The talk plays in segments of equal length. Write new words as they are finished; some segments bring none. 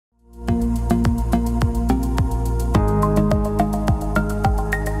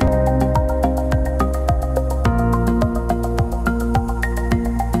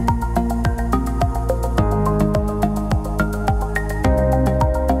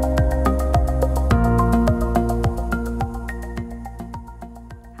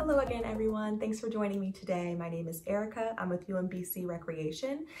joining me today. My name is Erica. I'm with UMBC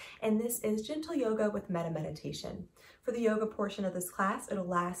Recreation, and this is Gentle Yoga with Metta Meditation. For the yoga portion of this class, it'll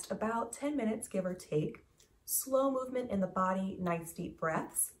last about 10 minutes, give or take. Slow movement in the body, nice deep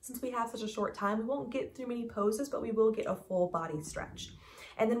breaths. Since we have such a short time, we won't get through many poses, but we will get a full body stretch.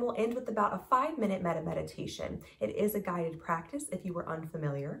 And then we'll end with about a 5-minute metta meditation. It is a guided practice if you were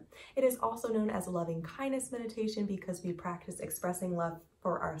unfamiliar. It is also known as loving kindness meditation because we practice expressing love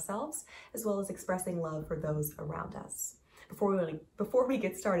for ourselves as well as expressing love for those around us. Before we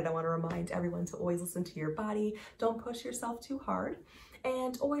get started, I want to remind everyone to always listen to your body. Don't push yourself too hard,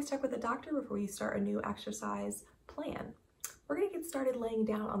 and always check with the doctor before you start a new exercise plan. We're going to get started laying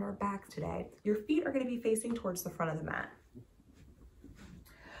down on our backs today. Your feet are going to be facing towards the front of the mat.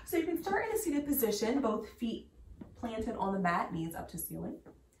 So you can start in a seated position, both feet planted on the mat, knees up to ceiling.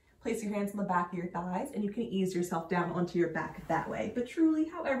 Place your hands on the back of your thighs, and you can ease yourself down onto your back that way. But truly,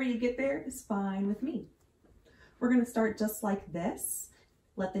 however you get there is fine with me. We're going to start just like this.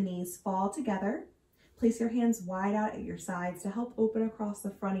 Let the knees fall together. Place your hands wide out at your sides to help open across the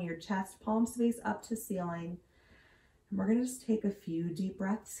front of your chest, palms face up to ceiling. And we're going to just take a few deep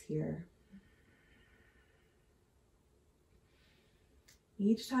breaths here.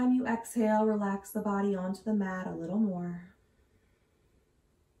 Each time you exhale, relax the body onto the mat a little more.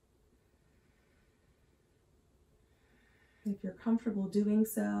 If you're comfortable doing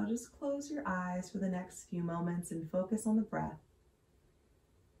so, just close your eyes for the next few moments and focus on the breath.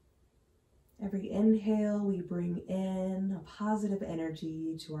 Every inhale, we bring in a positive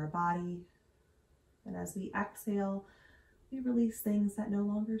energy to our body. And as we exhale, we release things that no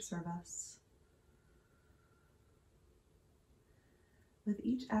longer serve us. With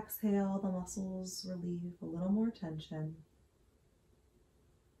each exhale, the muscles relieve a little more tension.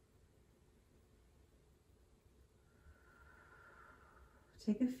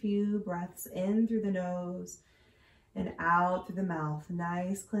 Take a few breaths in through the nose and out through the mouth.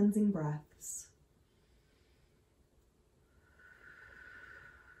 Nice cleansing breaths.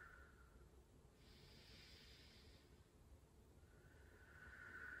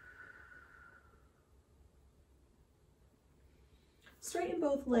 Straighten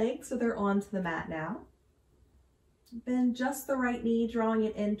both legs so they're onto the mat now. Bend just the right knee, drawing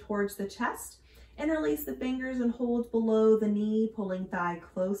it in towards the chest. Interlace the fingers and hold below the knee, pulling thigh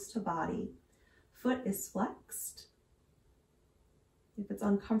close to body. Foot is flexed. If it's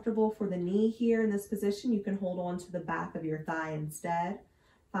uncomfortable for the knee here in this position, you can hold on to the back of your thigh instead.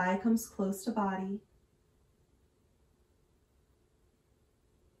 Thigh comes close to body.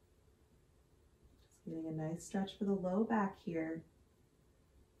 Just getting a nice stretch for the low back here.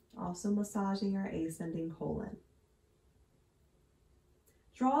 Also massaging our ascending colon.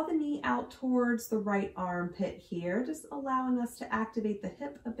 Draw the knee out towards the right armpit here, just allowing us to activate the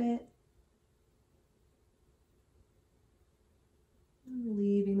hip a bit. And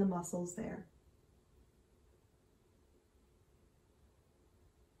relieving the muscles there.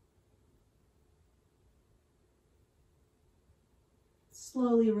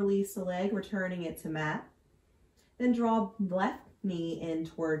 Slowly release the leg, returning it to mat. Then draw left knee in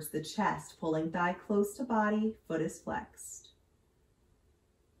towards the chest, pulling thigh close to body, foot is flexed.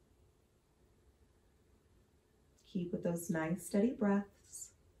 Keep with those nice steady breaths.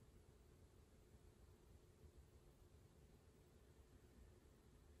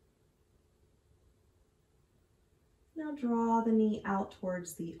 Now draw the knee out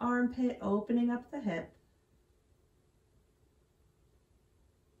towards the armpit, opening up the hip.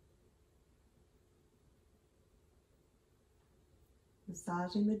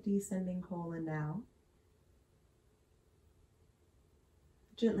 Massaging the descending colon now.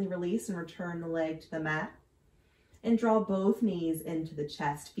 Gently release and return the leg to the mat. And draw both knees into the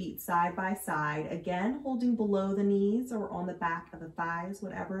chest, feet side by side. Again, holding below the knees or on the back of the thighs,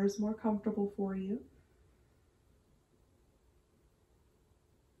 whatever is more comfortable for you.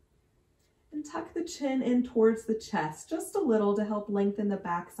 And tuck the chin in towards the chest, just a little to help lengthen the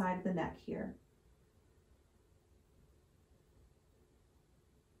back side of the neck here.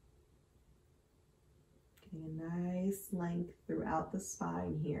 Getting a nice length throughout the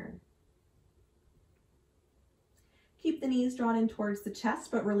spine here. Keep the knees drawn in towards the chest,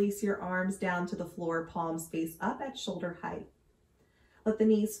 but release your arms down to the floor, palms face up at shoulder height. Let the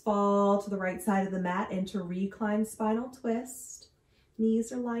knees fall to the right side of the mat into reclined spinal twist.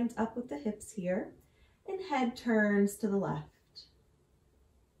 Knees are lined up with the hips here, and head turns to the left.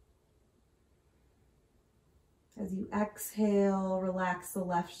 As you exhale, relax the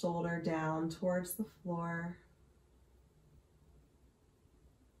left shoulder down towards the floor.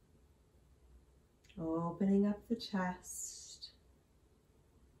 Opening up the chest.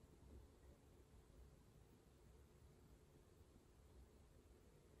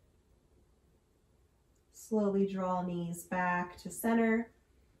 Slowly draw knees back to center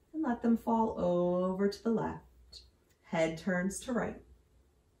and let them fall over to the left. Head turns to right.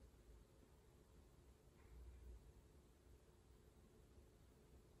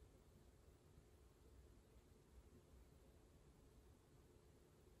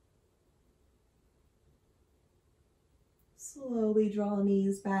 Slowly draw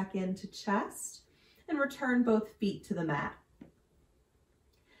knees back into chest and return both feet to the mat.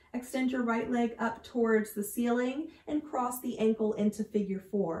 Extend your right leg up towards the ceiling and cross the ankle into figure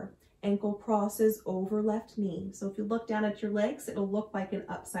 4. Ankle crosses over left knee. So if you look down at your legs, it'll look like an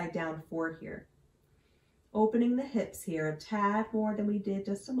upside down 4 here. Opening the hips here a tad more than we did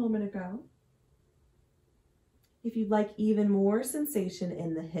just a moment ago. If you'd like even more sensation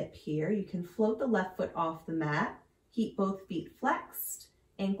in the hip here, you can float the left foot off the mat. Keep both feet flexed,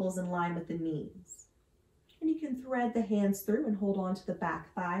 ankles in line with the knees. And you can thread the hands through and hold on to the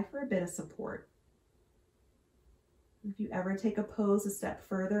back thigh for a bit of support. If you ever take a pose a step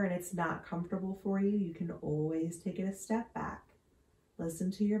further and it's not comfortable for you, you can always take it a step back. Listen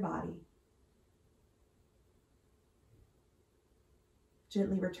to your body.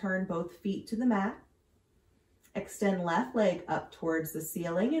 Gently return both feet to the mat. Extend left leg up towards the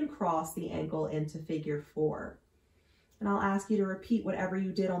ceiling and cross the ankle into figure 4. And I'll ask you to repeat whatever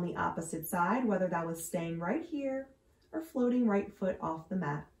you did on the opposite side, whether that was staying right here or floating right foot off the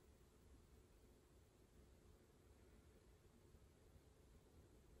mat.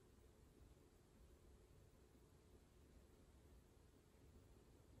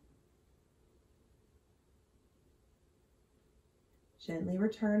 Gently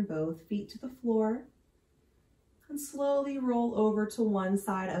return both feet to the floor and slowly roll over to one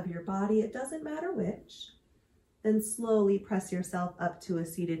side of your body. It doesn't matter which. Then slowly press yourself up to a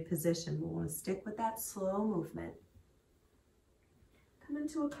seated position. We'll want to stick with that slow movement. Come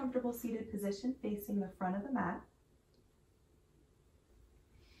into a comfortable seated position facing the front of the mat.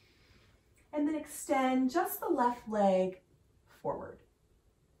 And then extend just the left leg forward.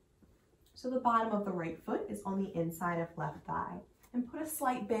 So the bottom of the right foot is on the inside of left thigh. And put a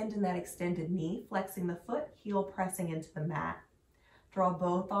slight bend in that extended knee, flexing the foot, heel pressing into the mat. Draw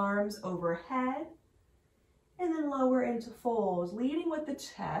both arms overhead. And then lower into fold, leading with the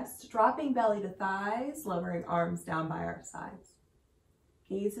chest, dropping belly to thighs, lowering arms down by our sides.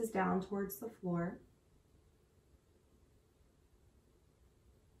 Gaze is down towards the floor.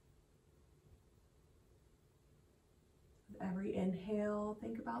 With every inhale,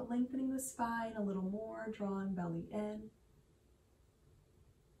 think about lengthening the spine a little more, drawing belly in.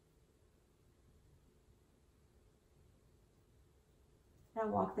 Now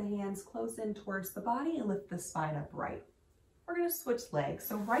walk the hands close in towards the body and lift the spine upright. We're going to switch legs.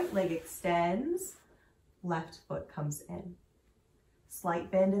 So right leg extends, left foot comes in. Slight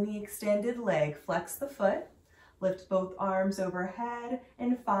bend in the extended leg. Flex the foot. Lift both arms overhead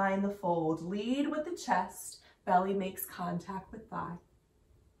and find the fold. Lead with the chest. Belly makes contact with thigh.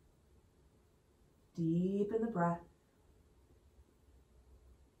 Deepen the breath.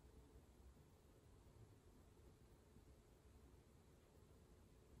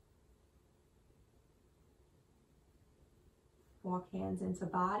 Walk hands into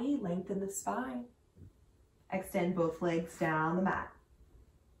body, lengthen the spine. Extend both legs down the mat.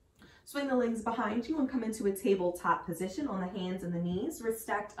 Swing the legs behind you and come into a tabletop position on the hands and the knees, wrists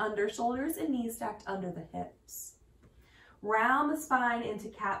stacked under shoulders and knees stacked under the hips. Round the spine into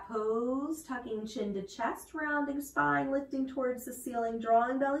cat pose, tucking chin to chest, rounding spine, lifting towards the ceiling,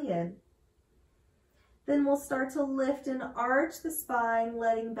 drawing belly in. Then we'll start to lift and arch the spine,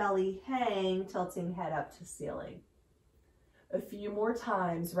 letting belly hang, tilting head up to ceiling. A few more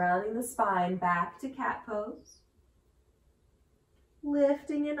times, rounding the spine back to cat pose.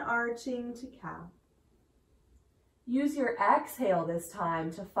 Lifting and arching to cow. Use your exhale this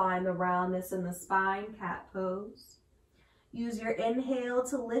time to find the roundness in the spine, cat pose. Use your inhale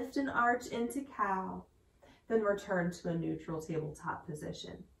to lift and arch into cow. Then return to a neutral tabletop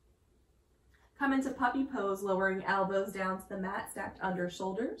position. Come into puppy pose, lowering elbows down to the mat, stacked under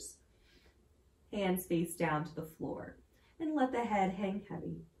shoulders. Hands face down to the floor. And let the head hang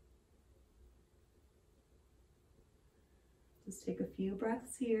heavy. Just take a few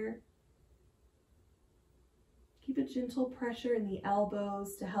breaths here. Keep a gentle pressure in the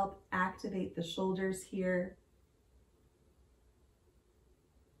elbows to help activate the shoulders here.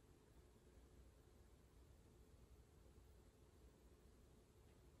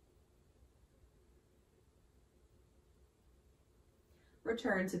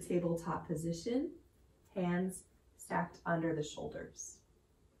 Return to tabletop position, hands stacked under the shoulders.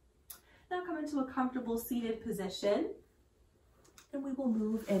 Now come into a comfortable seated position And we will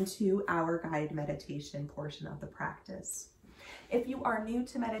move into our guided meditation portion of the practice. If you are new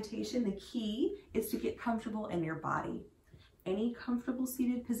to meditation, the key is to get comfortable in your body. Any comfortable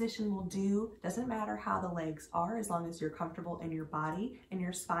seated position will do. Doesn't matter how the legs are, as long as you're comfortable in your body and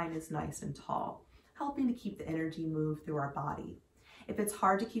your spine is nice and tall, helping to keep the energy move through our body. If it's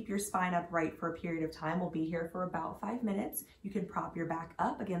hard to keep your spine upright for a period of time, we'll be here for about 5 minutes. You can prop your back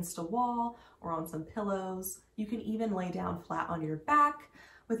up against a wall or on some pillows. You can even lay down flat on your back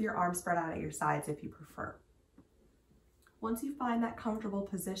with your arms spread out at your sides if you prefer. Once you find that comfortable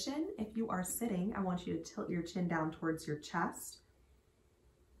position, if you are sitting, I want you to tilt your chin down towards your chest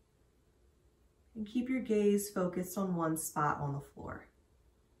and keep your gaze focused on one spot on the floor.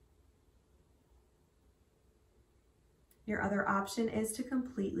 Your other option is to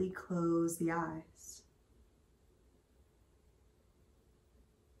completely close the eyes.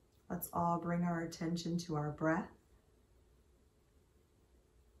 Let's all bring our attention to our breath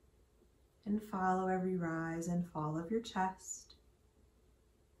and follow every rise and fall of your chest.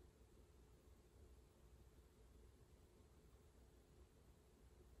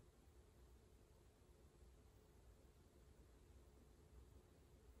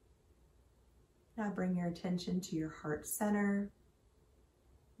 Now bring your attention to your heart center,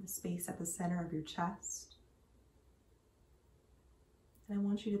 the space at the center of your chest. And I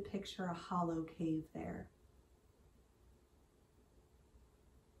want you to picture a hollow cave there.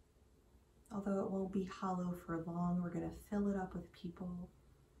 Although it won't be hollow for long, we're going to fill it up with people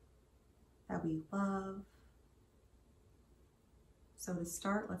that we love. So to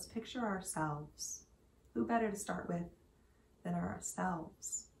start, let's picture ourselves. Who better to start with than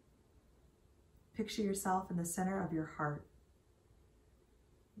ourselves? Picture yourself in the center of your heart.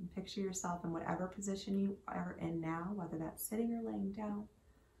 And picture yourself in whatever position you are in now, whether that's sitting or laying down.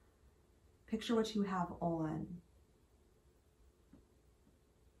 Picture what you have on.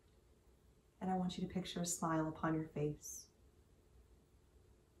 And I want you to picture a smile upon your face.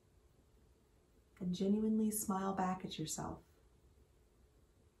 And genuinely smile back at yourself.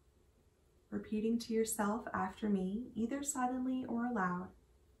 Repeating to yourself after me, either silently or aloud.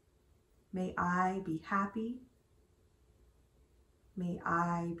 May I be happy. May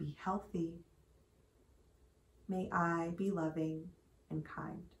I be healthy. May I be loving and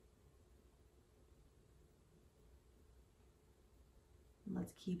kind.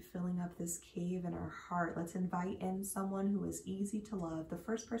 Let's keep filling up this cave in our heart. Let's invite in someone who is easy to love. The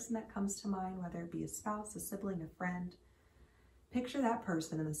first person that comes to mind, whether it be a spouse, a sibling, a friend. Picture that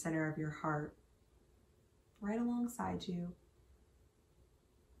person in the center of your heart, right alongside you.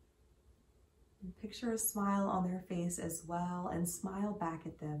 And picture a smile on their face as well, and smile back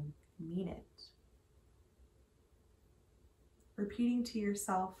at them. Mean it. Repeating to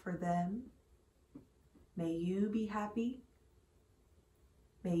yourself for them, may you be happy.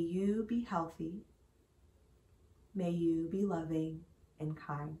 May you be healthy. May you be loving and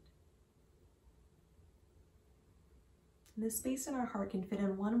kind. And the space in our heart can fit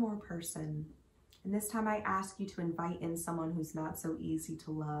in one more person. And this time I ask you to invite in someone who's not so easy to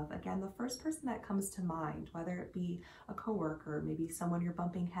love. Again, the first person that comes to mind, whether it be a coworker, maybe someone you're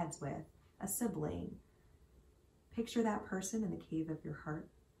bumping heads with, a sibling. Picture that person in the cave of your heart.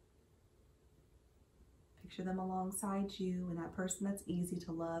 Picture them alongside you and that person that's easy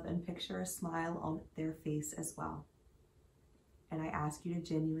to love, and picture a smile on their face as well. And I ask you to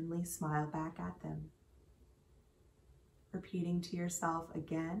genuinely smile back at them. Repeating to yourself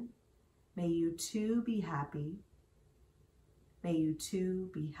again, may you too be happy. May you too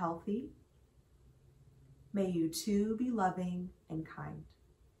be healthy. May you too be loving and kind.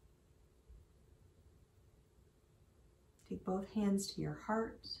 Take both hands to your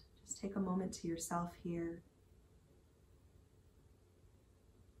heart. Just take a moment to yourself here.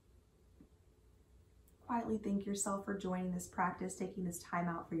 Quietly thank yourself for joining this practice, taking this time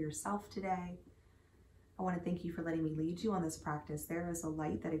out for yourself today. I want to thank you for letting me lead you on this practice. There is a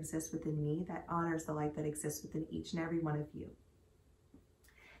light that exists within me that honors the light that exists within each and every one of you.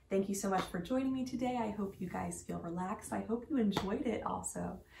 Thank you so much for joining me today. I hope you guys feel relaxed. I hope you enjoyed it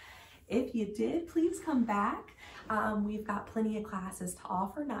also. If you did, please come back. We've got plenty of classes to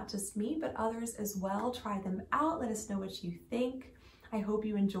offer, not just me, but others as well. Try them out. Let us know what you think. I hope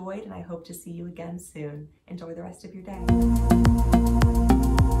you enjoyed, and I hope to see you again soon. Enjoy the rest of your day.